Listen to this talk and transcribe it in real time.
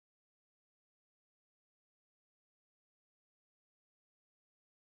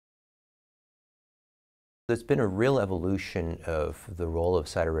There's been a real evolution of the role of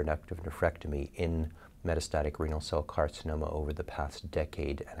cytoreductive nephrectomy in metastatic renal cell carcinoma over the past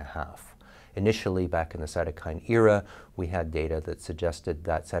decade and a half. Initially, back in the cytokine era, we had data that suggested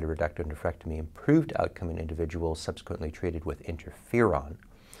that cytoreductive nephrectomy improved outcome in individuals subsequently treated with interferon.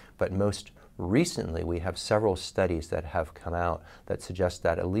 But most recently, we have several studies that have come out that suggest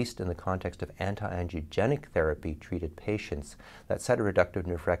that, at least in the context of anti-angiogenic therapy treated patients, that cytoreductive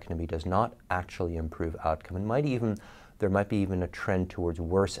nephrectomy does not actually improve outcome, and there might be even a trend towards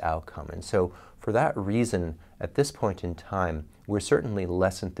worse outcome. And so for that reason, at this point in time, we're certainly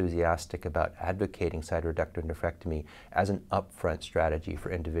less enthusiastic about advocating cytoreductive nephrectomy as an upfront strategy for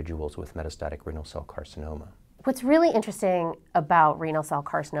individuals with metastatic renal cell carcinoma. What's really interesting about renal cell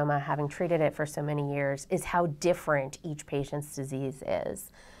carcinoma, having treated it for so many years, is how different each patient's disease is.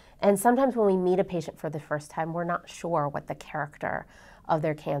 And sometimes when we meet a patient for the first time, we're not sure what the character of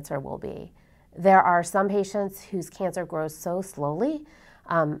their cancer will be. There are some patients whose cancer grows so slowly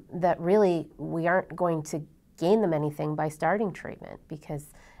that really we aren't going to gain them anything by starting treatment,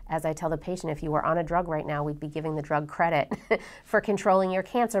 because as I tell the patient, if you were on a drug right now, we'd be giving the drug credit for controlling your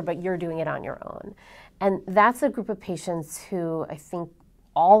cancer, but you're doing it on your own. And that's a group of patients who I think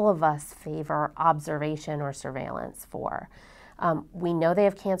all of us favor observation or surveillance for. We know they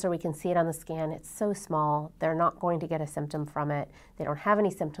have cancer, we can see it on the scan, it's so small, they're not going to get a symptom from it, they don't have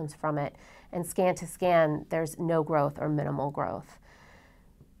any symptoms from it, and scan to scan, there's no growth or minimal growth.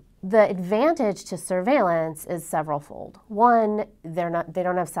 The advantage to surveillance is several-fold. One, they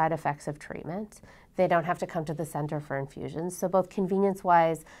don't have side effects of treatment. They don't have to come to the center for infusions. So both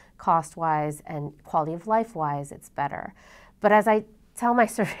convenience-wise, cost-wise, and quality of life-wise, it's better. But as I tell my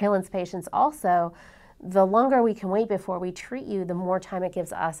surveillance patients also, the longer we can wait before we treat you, the more time it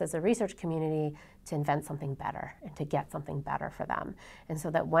gives us as a research community to invent something better and to get something better for them. And so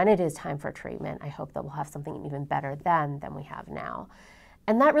that when it is time for treatment, I hope that we'll have something even better then than we have now.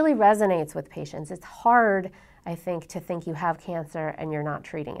 And that really resonates with patients. It's hard, I think, to think you have cancer and you're not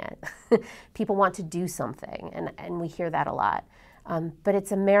treating it. People want to do something, and we hear that a lot. But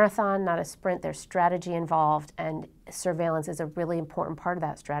it's a marathon, not a sprint. There's strategy involved, and surveillance is a really important part of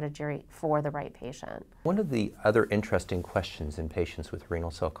that strategy for the right patient. One of the other interesting questions in patients with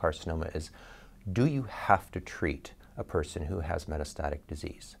renal cell carcinoma is, do you have to treat a person who has metastatic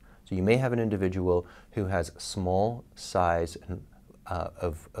disease? So you may have an individual who has small size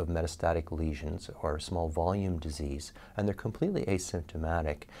of metastatic lesions or small volume disease, and they're completely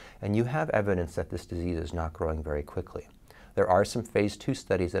asymptomatic, and you have evidence that this disease is not growing very quickly. There are some phase 2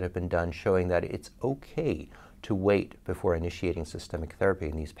 studies that have been done showing that it's okay to wait before initiating systemic therapy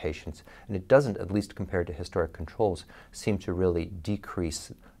in these patients, and it doesn't, at least compared to historic controls, seem to really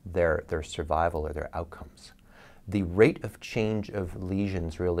decrease their survival or their outcomes. The rate of change of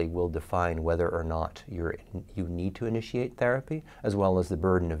lesions really will define whether or not you need to initiate therapy, as well as the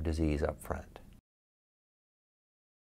burden of disease up front.